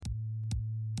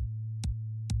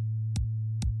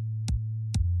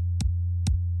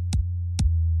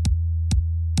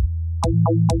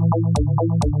Hello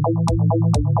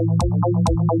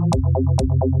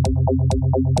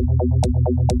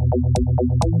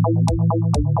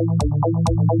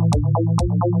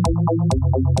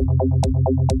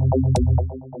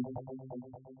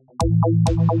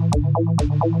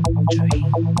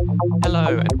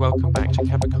and welcome back to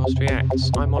Cabotcast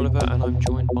Reacts. I'm Oliver and I'm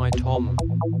joined by Tom,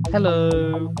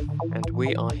 Hello. and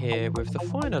we are here with the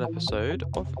final episode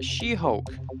of She-Hulk.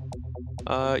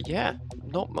 Yeah,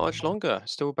 not much longer,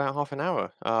 still about half an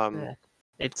hour. Yeah.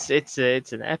 It's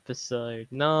an episode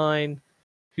 9.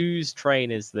 Whose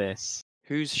train is this?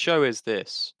 Whose show is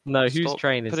this? No, whose Stop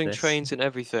train is putting this? trains in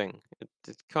everything.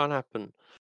 It can't happen.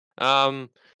 Um,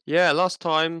 yeah, last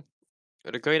time we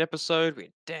had a great episode. We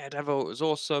had Daredevil, it was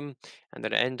awesome, and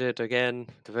then it ended again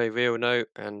with a very real note,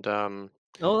 and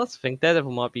Oh, that's the thing.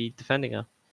 Daredevil might be defending her.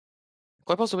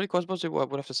 quite possibly. We'll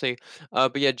have to see.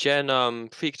 But yeah, Jen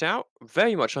freaked out,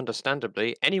 very much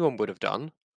understandably. Anyone would have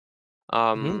done.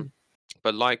 Um, Mhm.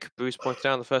 but like Bruce pointed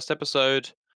out in the first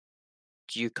episode,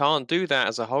 you can't do that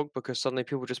as a Hulk because suddenly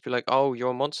people just be like, "Oh,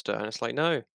 you're a monster," and it's like,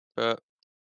 no. But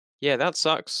yeah, that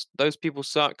sucks. Those people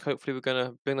suck. Hopefully, we're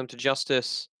gonna bring them to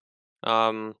justice.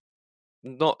 Um,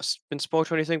 not been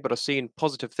spoiled or anything, but I've seen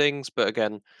positive things. But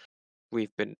again,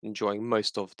 we've been enjoying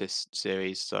most of this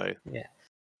series, so Yeah.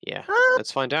 yeah, Uh,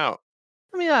 let's find out.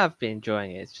 I mean, I've been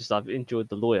enjoying it. It's just I've enjoyed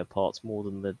the lawyer parts more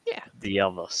than Yeah. the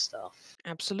other stuff.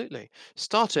 Absolutely. I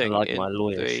Starting like my in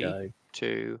lawyer three, show.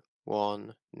 2,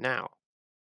 1, now.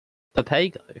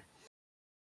 Papago.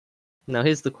 Now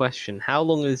here's the question: how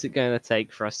long is it going to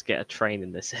take for us to get a train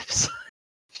in this episode?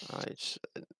 Right.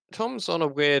 Tom's on a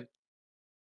weird.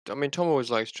 I mean, Tom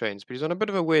always likes trains, but he's on a bit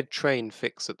of a weird train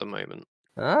fix at the moment.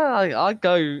 I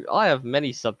have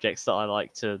many subjects that I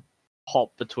like to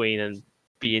hop between and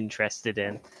be interested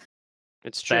in.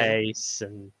 It's true. Space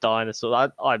and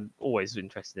dinosaurs. I'm always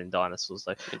interested in dinosaurs,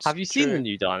 though. It's Have you seen the true.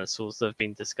 new dinosaurs that have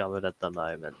been discovered at the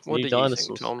moment? What New do you think,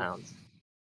 dinosaurs Tom? found.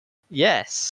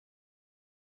 Yes.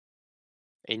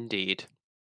 Indeed.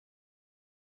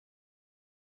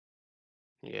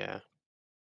 Yeah.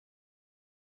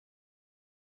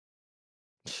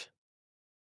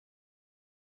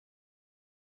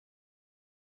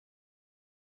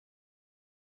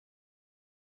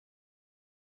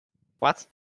 What?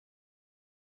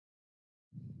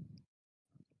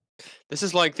 This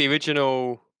is like the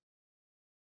original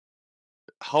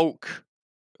Hulk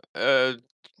uh,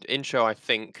 intro, I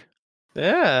think.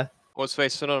 Yeah. What's very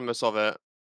synonymous of it?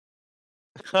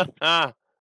 Ah,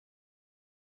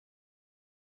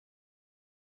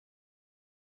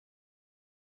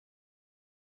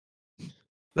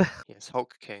 yes,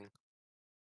 Hulk King.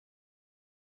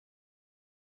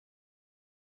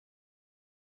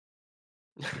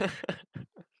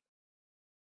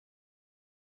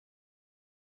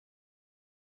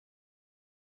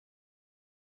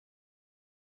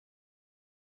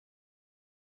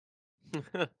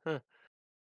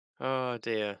 Oh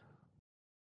dear.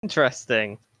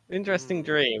 Interesting. Interesting Mm.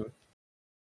 dream.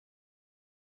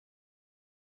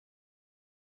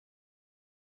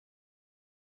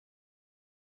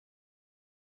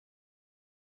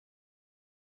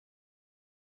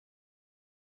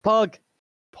 Pug.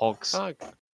 Pogs. Hug.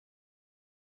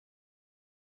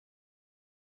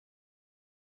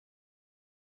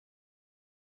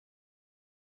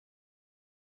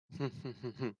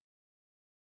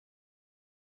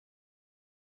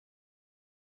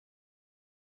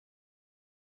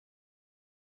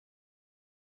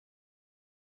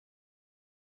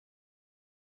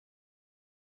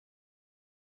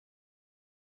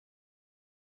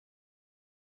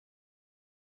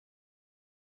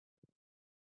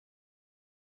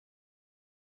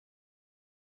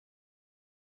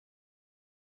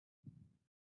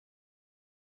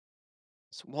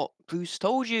 It's what Bruce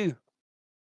told you.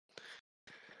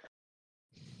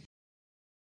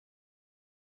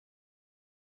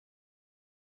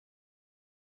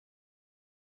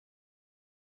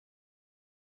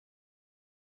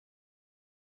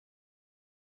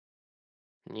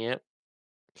 Yep.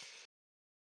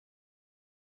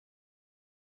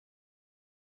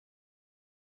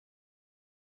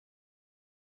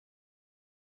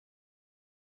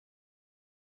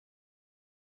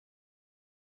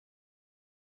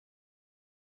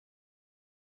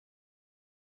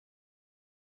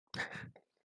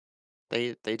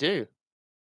 They do.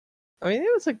 I mean,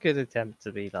 it was a good attempt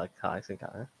to be like Tyson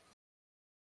kind of.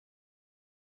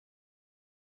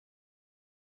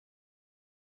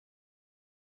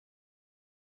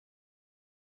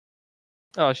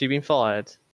 Oh, has she been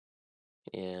fired?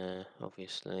 Yeah,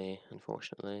 obviously,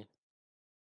 unfortunately.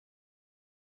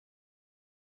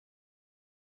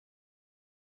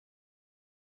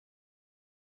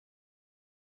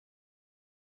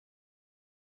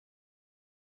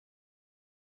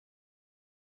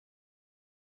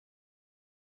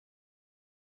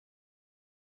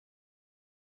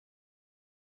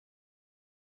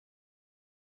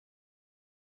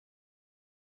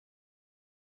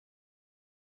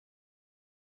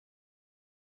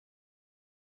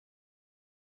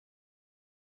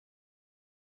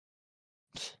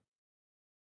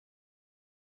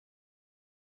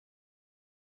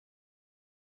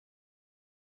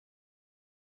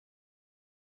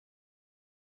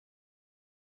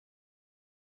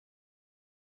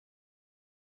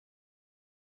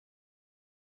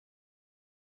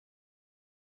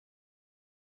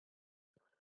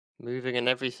 moving and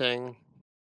everything.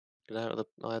 Get out of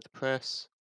the eye of the press.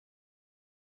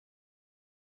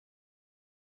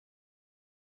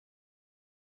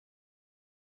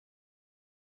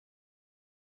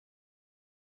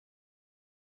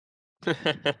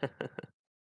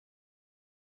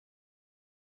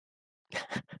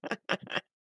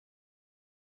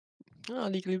 Ah,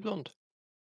 Legally Blonde.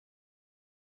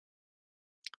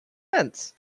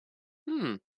 Sense.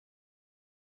 Hmm.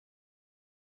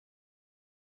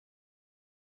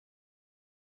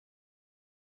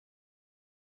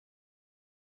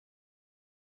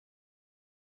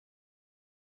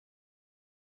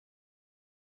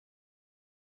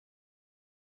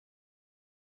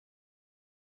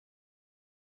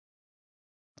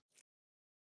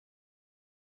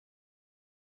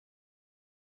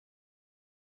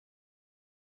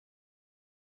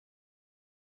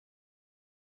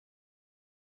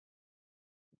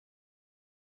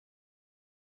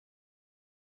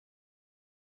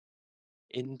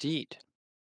 Indeed.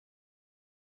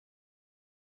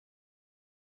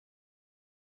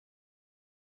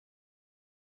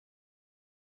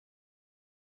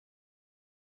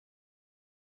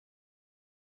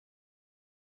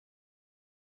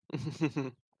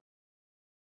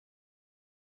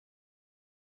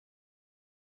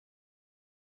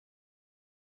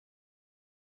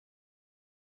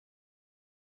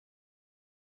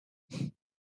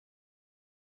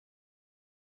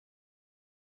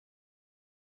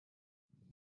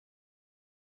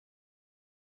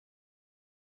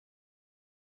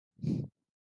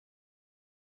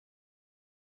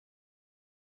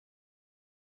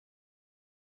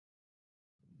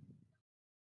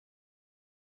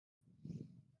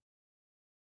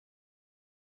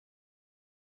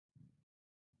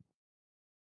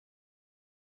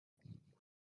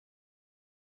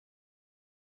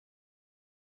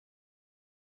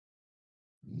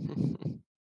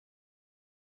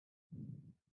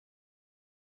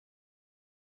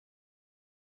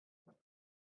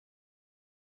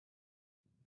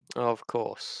 Of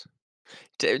course.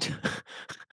 Dude.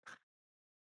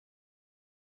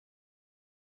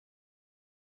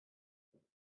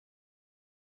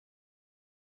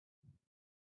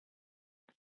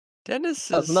 Dennis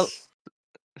That's not.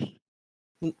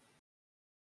 is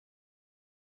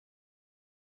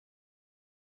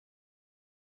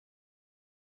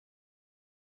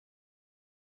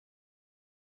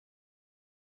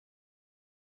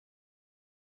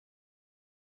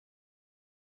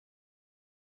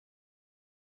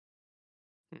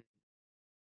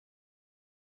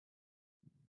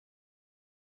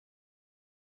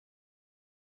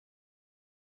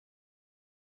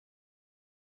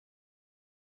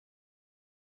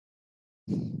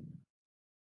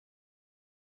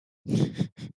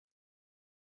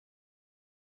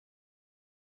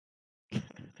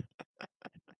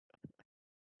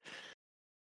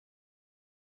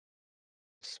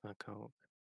smoke out.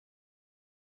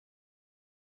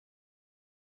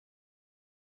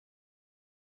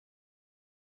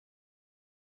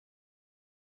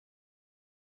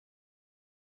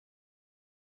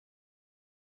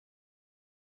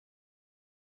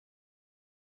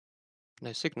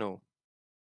 No signal.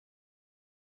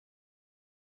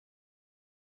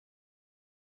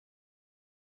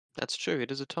 That's true,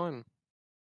 it is a time.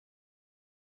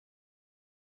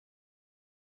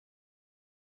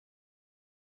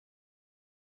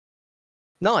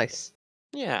 Nice.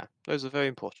 Yeah, those are very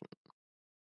important.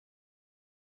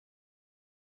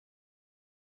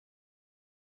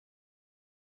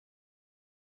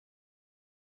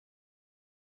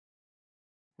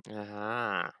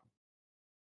 Ah.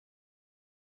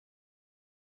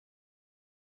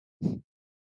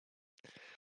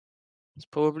 It's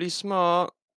probably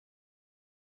smart.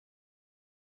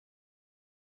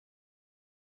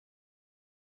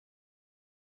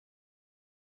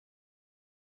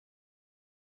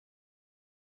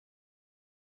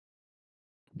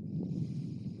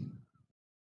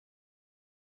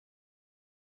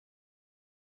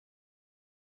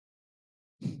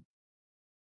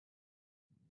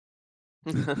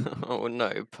 Oh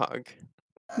no, Pug.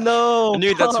 I No,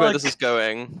 knew that's where Pug. this is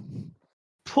going.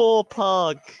 Poor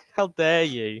Pug. How dare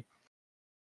you?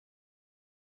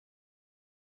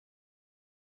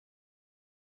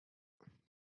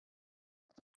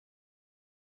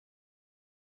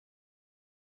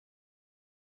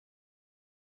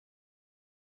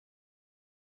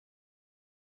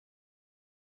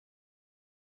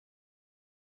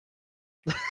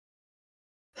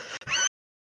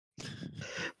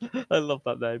 I love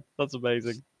that name. That's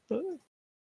amazing.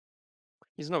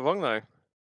 He's not wrong though.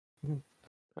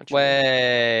 Actually.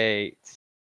 Wait.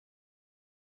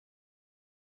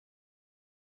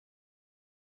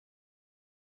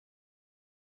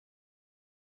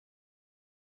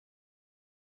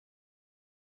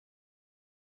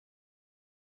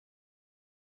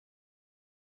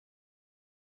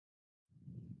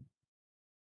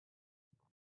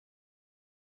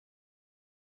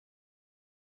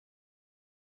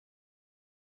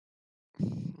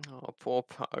 Oh, poor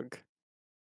pug.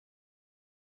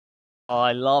 Oh,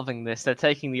 I'm loving this. They're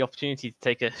taking the opportunity to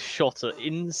take a shot at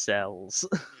incels.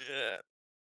 Yeah.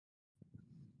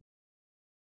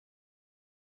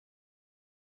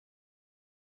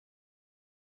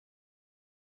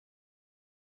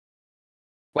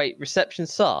 Wait, reception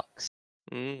sucks.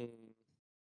 Mm.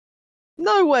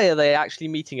 No way are they actually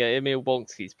meeting at Emil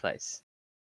Blonsky's place.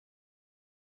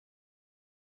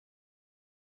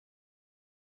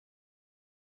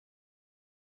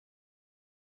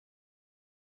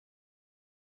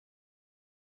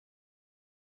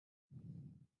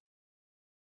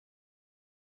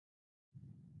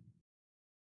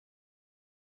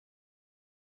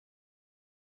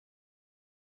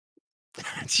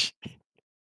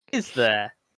 Is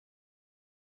there?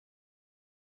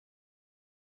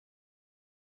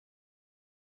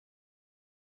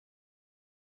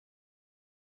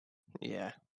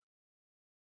 Yeah.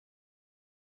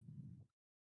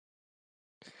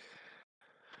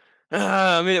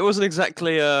 I mean, it wasn't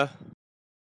exactly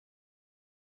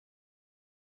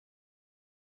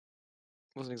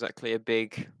a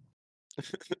big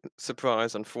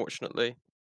surprise, unfortunately.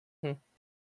 Hmm.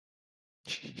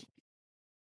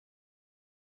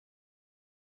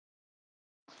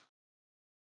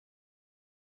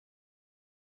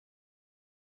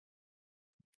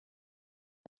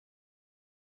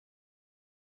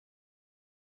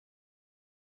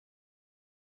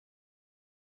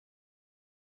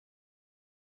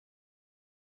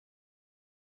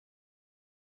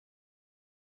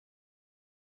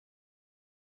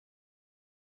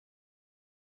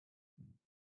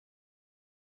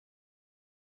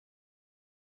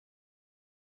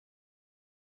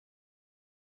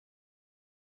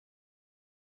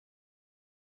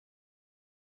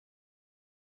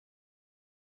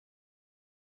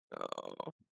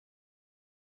 Oh.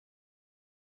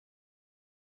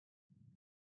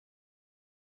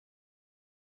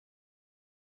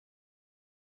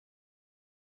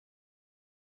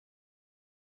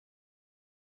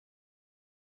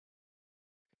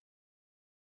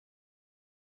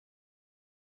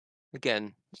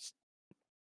 Again,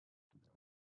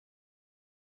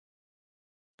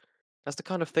 that's the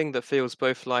kind of thing that feels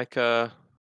both like a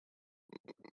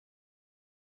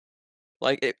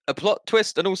plot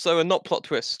twist and also a not plot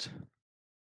twist.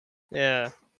 Yeah.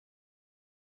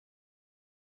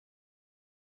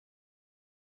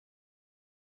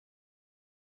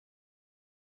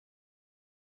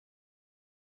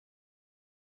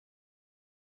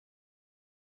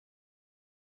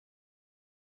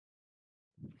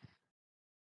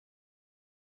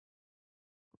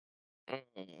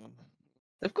 Mm.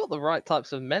 They've got the right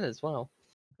types of men as well.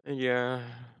 Yeah.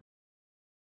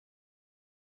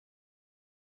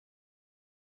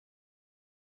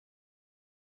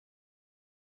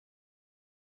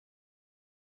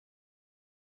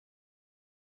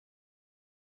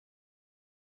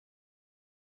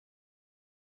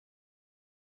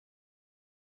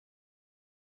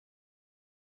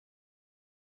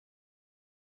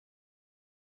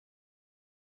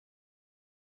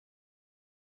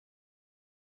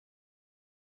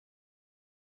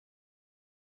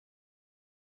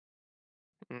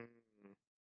 Mm.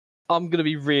 I'm gonna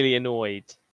be really annoyed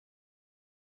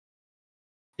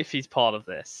if he's part of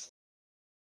this.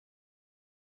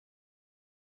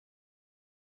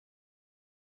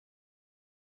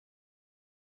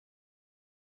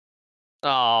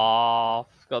 Oh,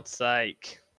 for God's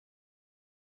sake.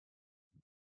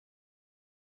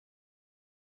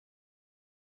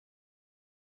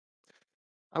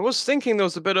 I was thinking there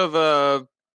was a bit of a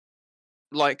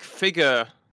like figure.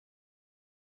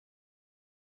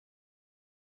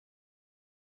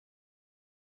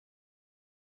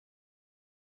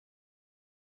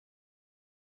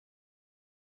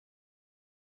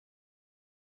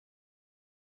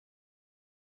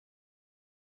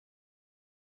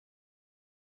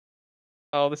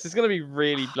 Oh, this is gonna be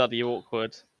really bloody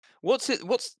awkward. What's it?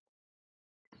 What's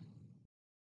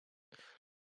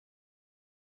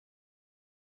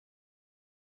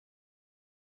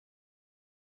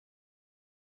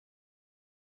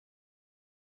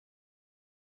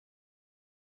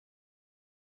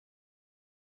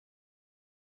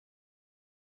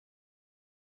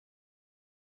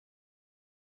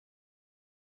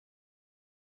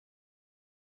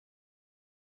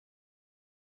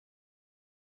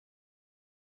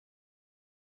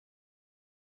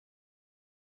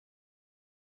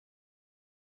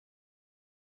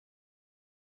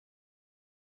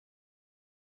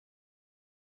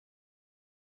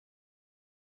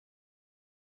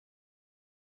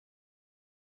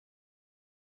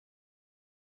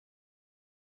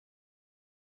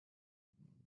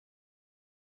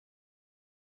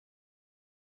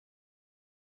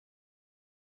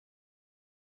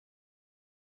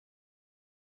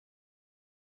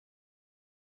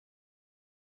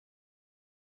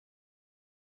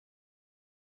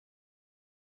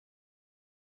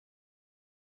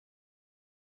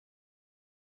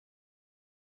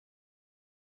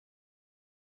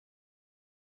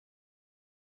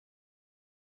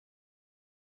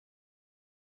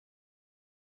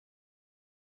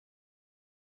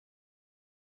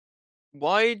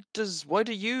Why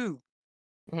do you?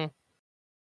 Mhm.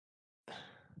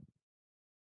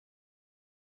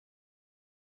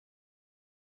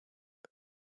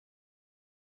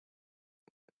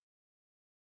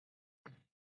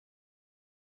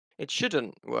 It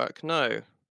shouldn't work, no.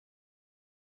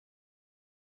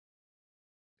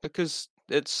 Because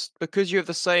you have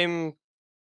the same.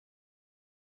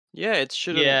 Yeah, it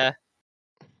shouldn't. Yeah.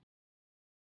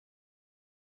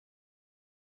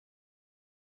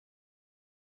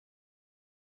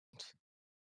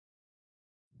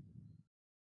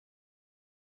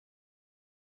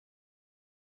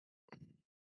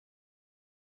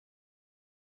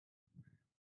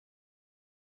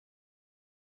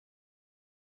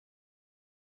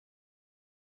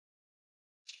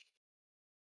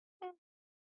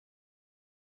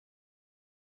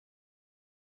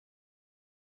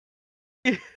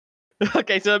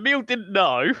 Okay, so Emil didn't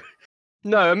know.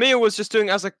 No, Emil was just doing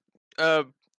as a. Uh...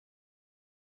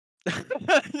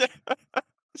 yeah.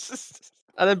 It's just-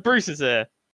 And then Bruce is here.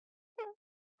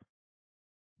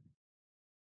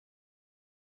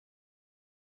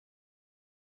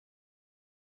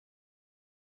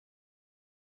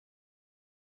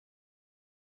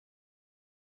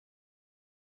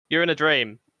 You're in a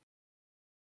dream.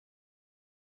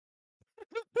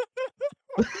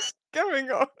 what is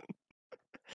going on?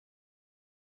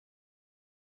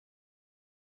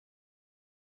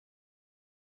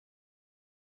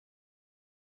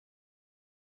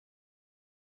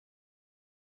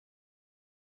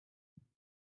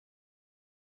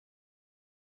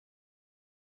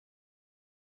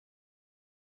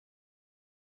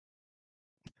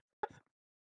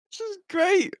 This is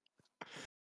great.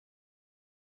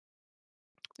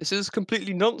 This is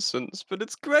completely nonsense, but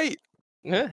it's great.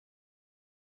 Yeah.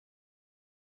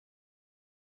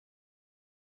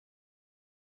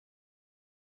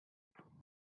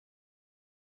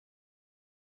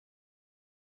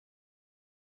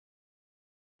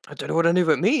 I don't know what any of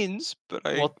it means, but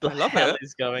I What the I love hell it.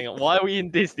 is going on? Why are we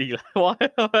in Disney? Why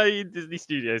are we in Disney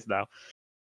Studios now?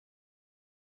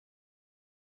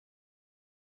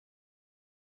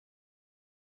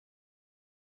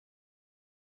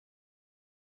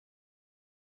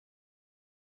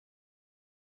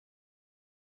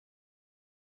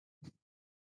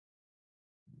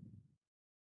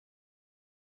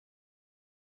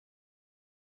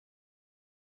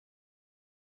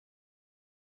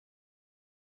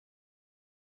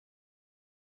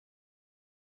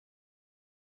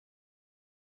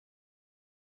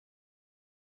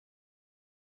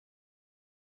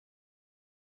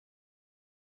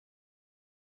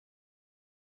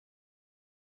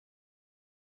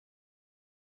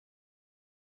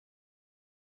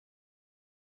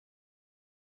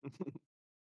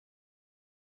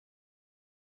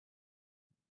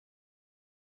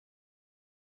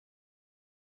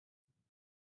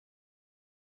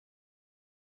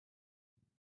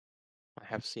 I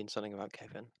have seen something about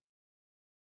Kevin.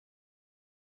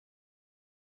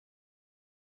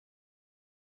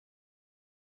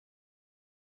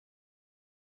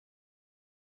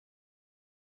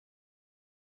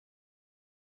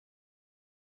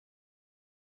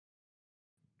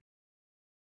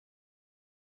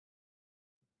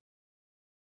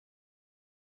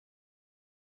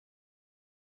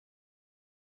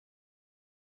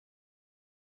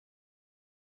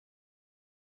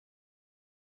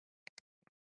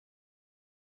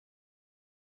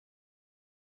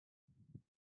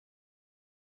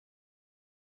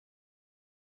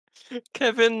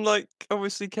 Kevin, like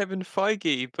obviously Kevin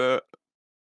Feige, but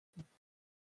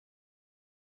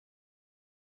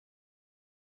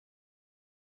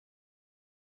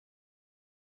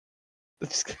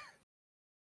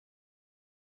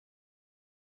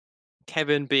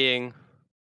Kevin being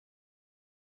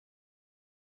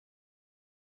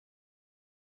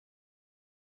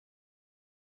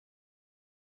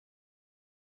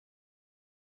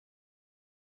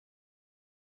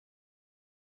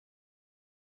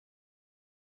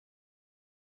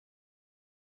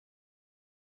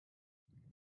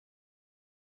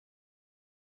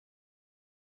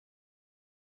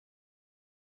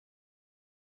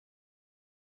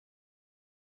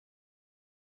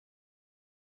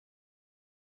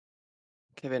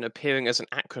Kevin appearing as an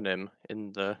acronym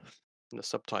in the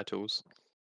subtitles.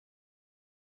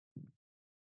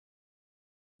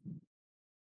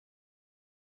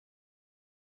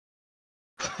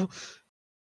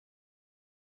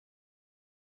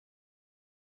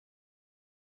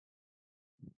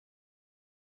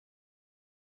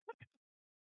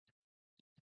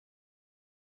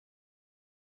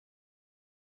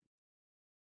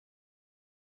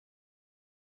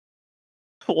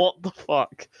 What the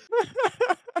fuck?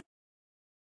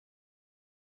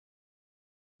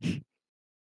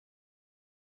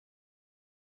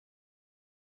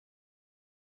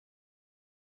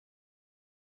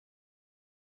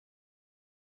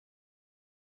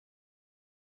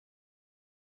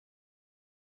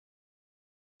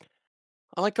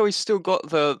 I like how he's still got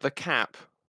the cap.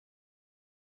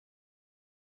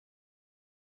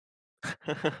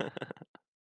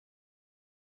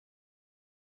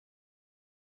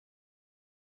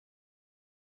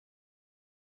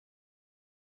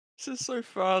 This is so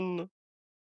fun.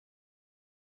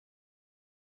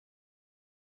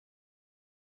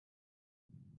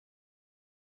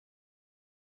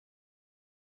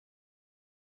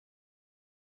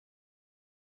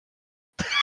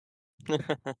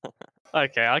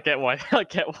 Okay, I get why I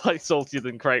get why Saltier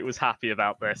Than Crate was happy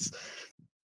about this.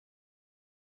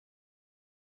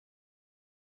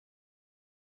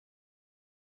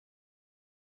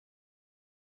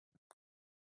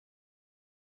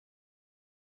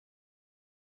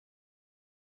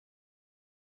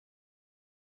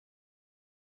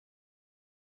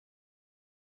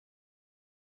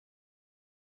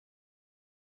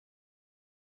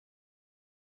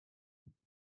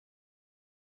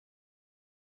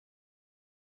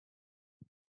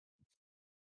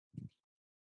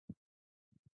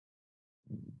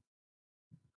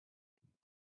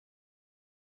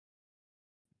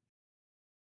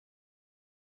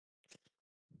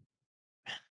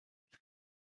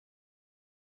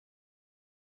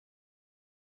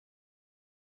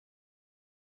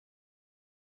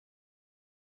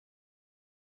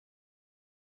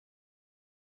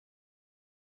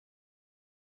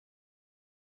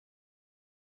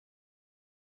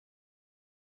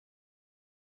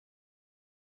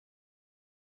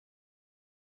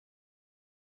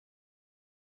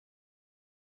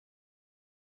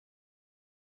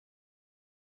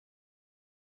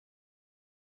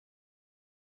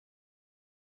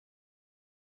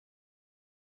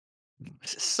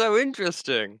 This is so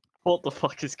interesting. What the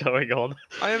fuck is going on?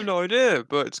 I have no idea,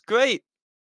 but it's great.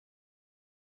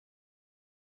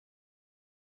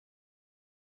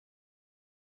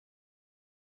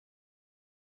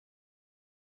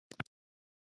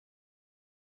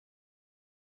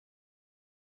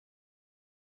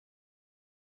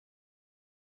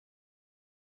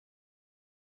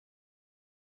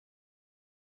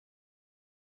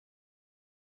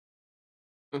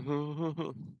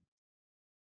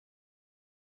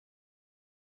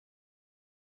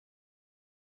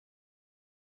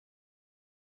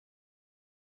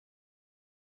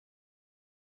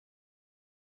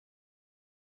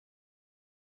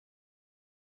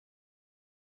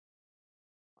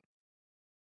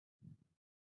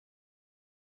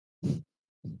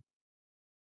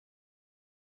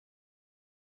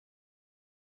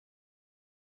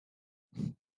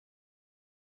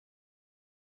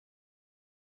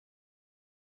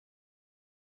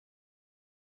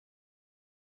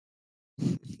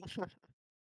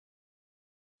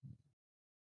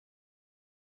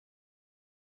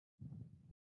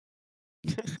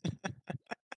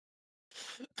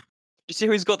 You see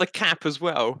who's got the cap as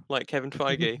well, like Kevin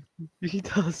Feige? He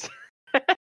does.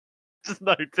 Just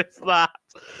notice that.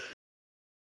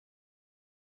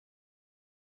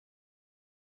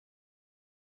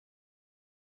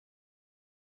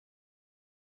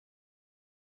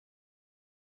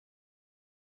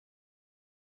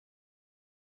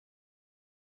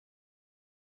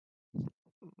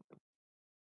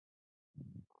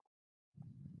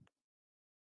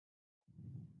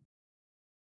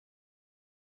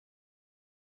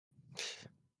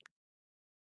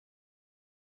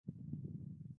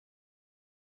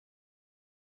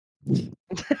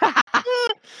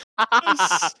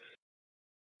 That's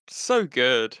so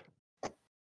good.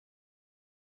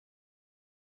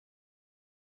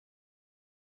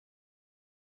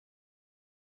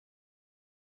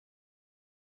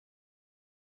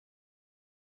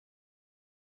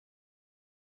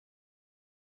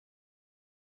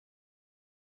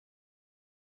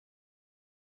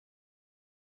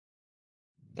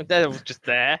 That was just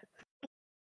there.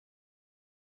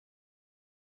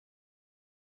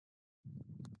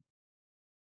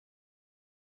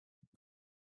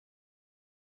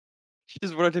 She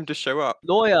just wanted him to show up.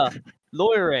 Lawyer,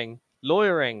 lawyering.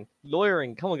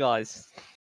 Come on, guys.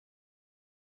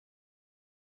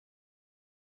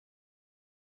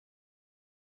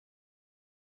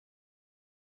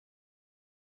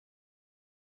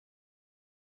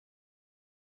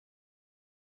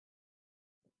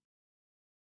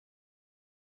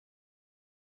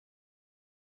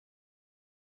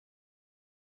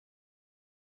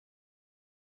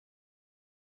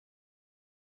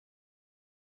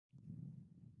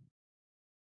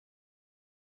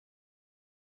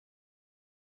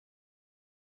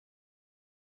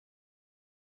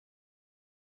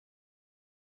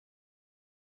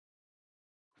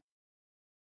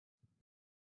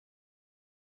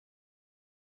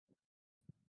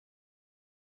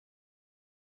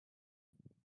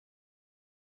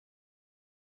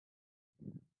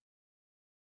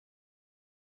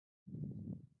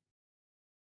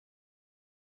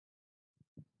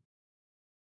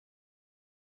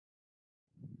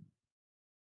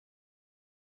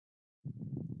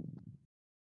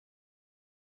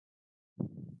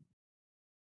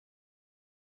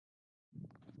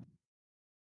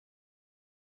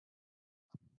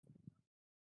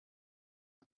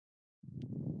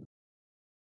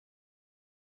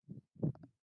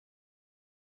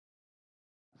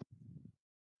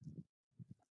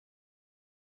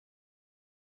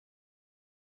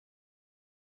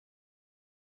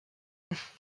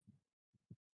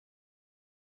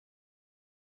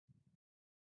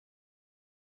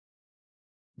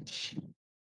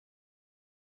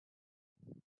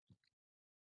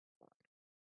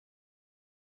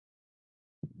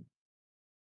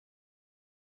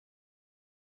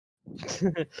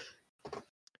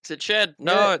 Is it Shed? Yeah,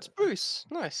 No, it's Bruce.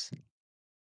 Nice.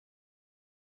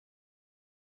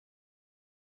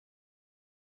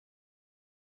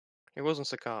 It wasn't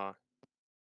Sakaar.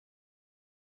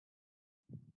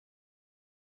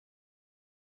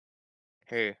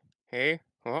 Who? Who?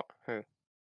 What? Who?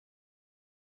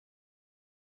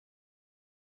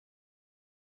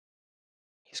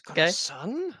 He's got a okay.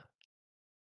 son?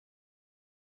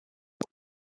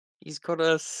 He's got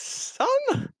a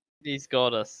son? He's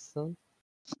got a son.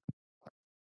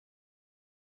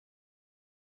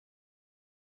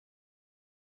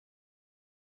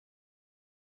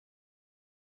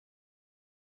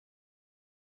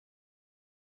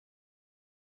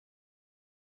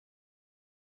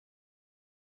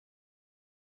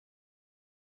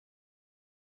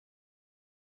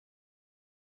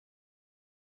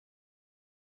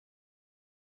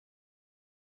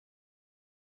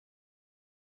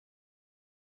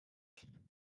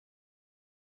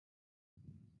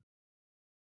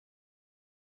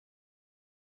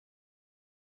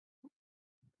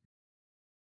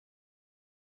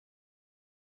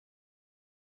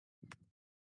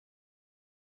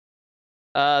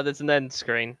 There's an end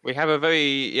screen. We have a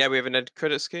very we have an end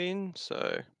credit screen,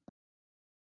 so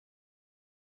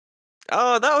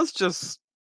oh, that was just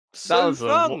That so was a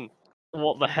fun.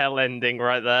 what the hell ending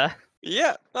right there.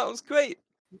 Yeah, that was great.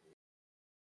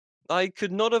 I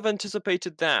could not have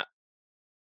anticipated that.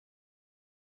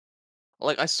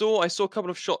 Like I saw a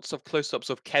couple of shots of close-ups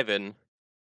of Kevin,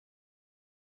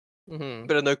 Hmm.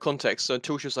 but in no context. So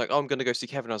until she was like, "Oh, I'm gonna go see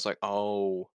Kevin," I was like,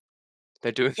 "Oh,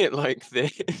 they're doing it like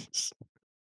this."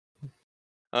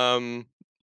 um,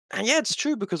 and yeah, it's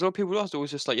true because a lot of people are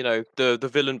always just like, the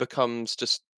villain becomes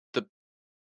just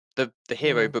the the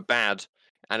hero, Hmm. but bad,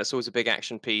 and it's always a big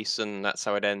action piece, and that's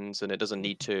how it ends, and it doesn't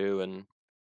need Mm-hmm. to,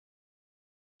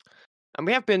 and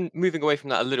we have been moving away from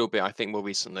that a little bit, I think, more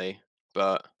recently,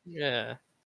 but Yeah.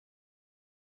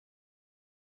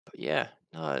 yeah,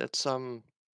 no, it's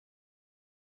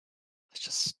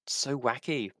just so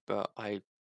wacky, but I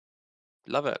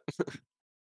love it.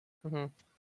 Hmm.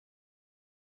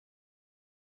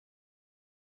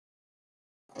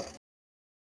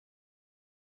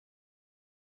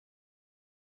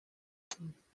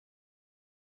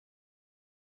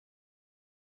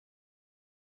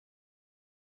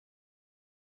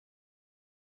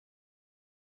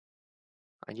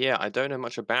 And yeah, I don't know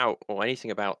much about or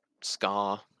anything about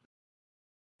Scar.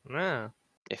 Yeah.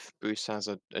 If Bruce has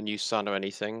a new son or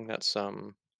anything, that's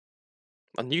a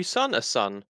new son, a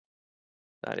son.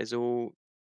 That is all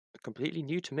completely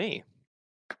new to me.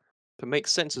 But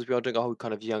makes sense as we are doing a whole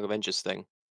kind of Young Avengers thing.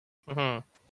 Hmm.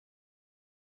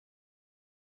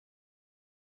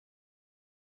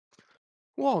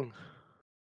 Wong.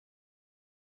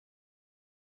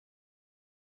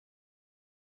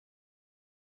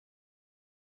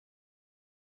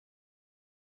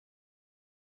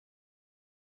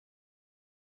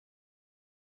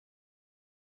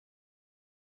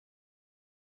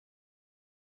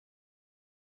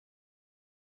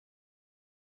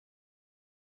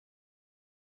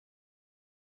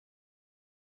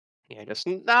 Yeah, just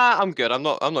nah. I'm good. I'm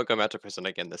not going back to prison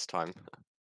again this time.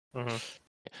 Hmm.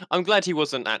 I'm glad he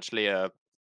wasn't actually a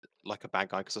bad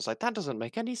guy because I was like that doesn't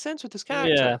make any sense with this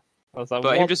character. Yeah. I was like,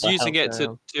 But him what just the using hell's it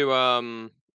going to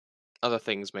on? other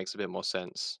things makes a bit more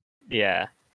sense. Yeah.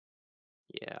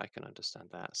 Yeah, I can understand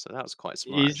that. So that was quite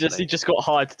smart He actually. just got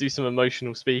hired to do some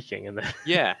emotional speaking, and then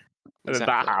Yeah, and then that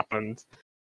exactly. happened.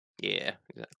 Yeah,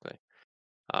 exactly.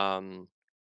 Um,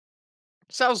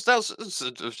 so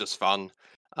it was just fun.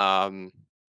 Um,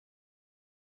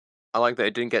 I like that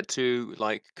it didn't get too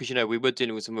like because we were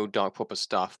dealing with some real dark proper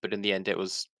stuff, but in the end it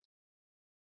was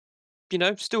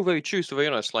still very true, still very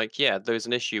honest. Like yeah, there's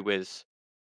an issue with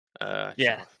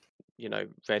Yeah.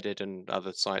 Reddit and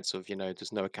other sites of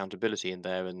there's no accountability in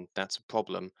there, and that's a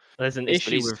problem. There's an Is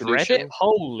there an issue easy with Reddit. solution?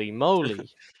 Holy moly!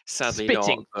 Sadly not,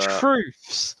 Spitting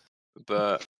truths.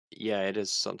 but yeah, it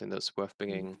is something that's worth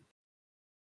bringing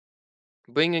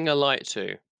a light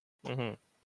to. Hmm. I mean,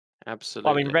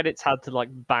 Absolutely. Reddit's had to like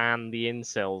ban the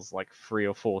incels like 3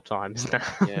 or 4 times now.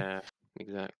 Yeah,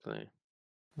 exactly.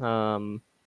 um,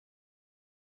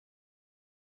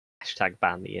 hashtag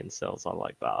ban the incels. I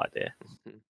like that idea.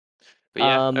 Mhm. But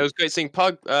yeah, it Um, was great seeing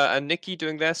Pug and Nikki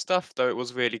doing their stuff, though it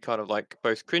was really kind of like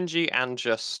both cringy and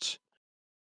just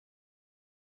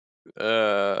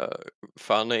uh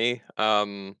funny,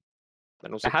 and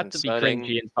it also had to be concerning.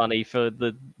 cringy and funny for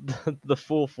the the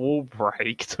fourth wall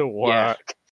break to Yeah,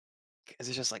 work.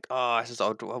 It's just like, oh, it's just,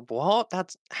 oh, what?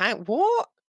 That's how? What?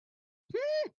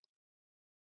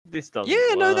 This doesn't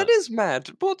Yeah, no, that work. is mad.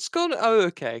 What's gone? Oh,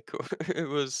 okay, cool. It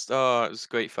was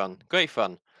great fun. Great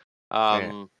fun. Yeah.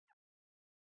 Um,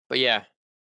 but yeah,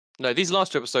 no, these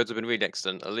last two episodes have been really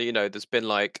excellent. You know, there's been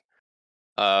like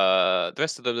the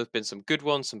rest of them have been some good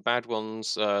ones, some bad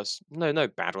ones. No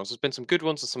bad ones. There's been some good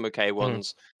ones and some okay Mhm.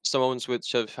 ones. Some ones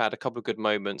which have had a couple of good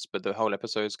moments, but the whole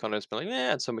episode's kind of just been like,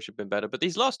 yeah, and some which have been better. But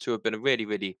these last two have been really,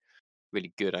 really,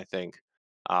 really good, I think.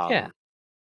 Yeah.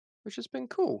 Which has been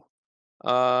cool.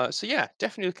 So yeah,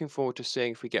 definitely looking forward to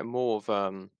seeing if we get more of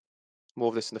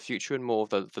this in the future and more of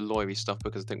the lawyery stuff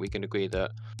because I think we can agree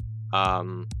that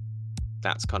um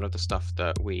that's kind of the stuff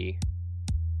that we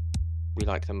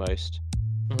like the most.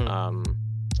 Mhm. Um,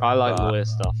 I like but lawyer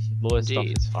stuff. Lawyer stuff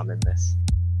indeed, is fun in this.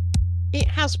 it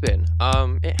has been.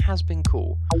 It has been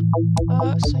cool. So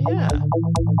yeah, I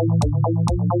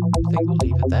think we'll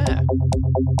leave it there.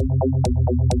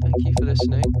 Thank you for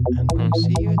listening, and we'll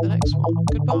see you in the next one.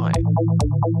 Goodbye.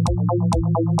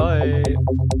 Bye.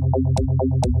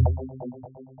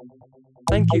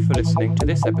 Thank you for listening to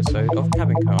this episode of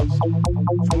Cabincast.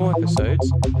 For more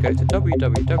episodes, go to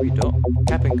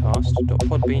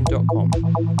www.cabincast.podbean.com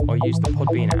or use the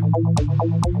Podbean app.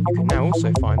 You can now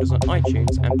also find us on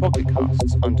iTunes and Pocket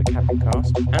Casts under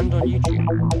Cabincast and on YouTube.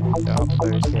 The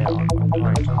uploads here are quite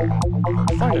behind.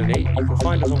 Finally, you can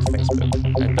find us on Facebook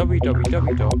at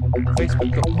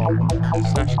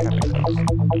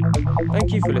www.facebook.com/Cabincast.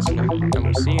 Thank you for listening, and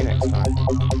we'll see you next time.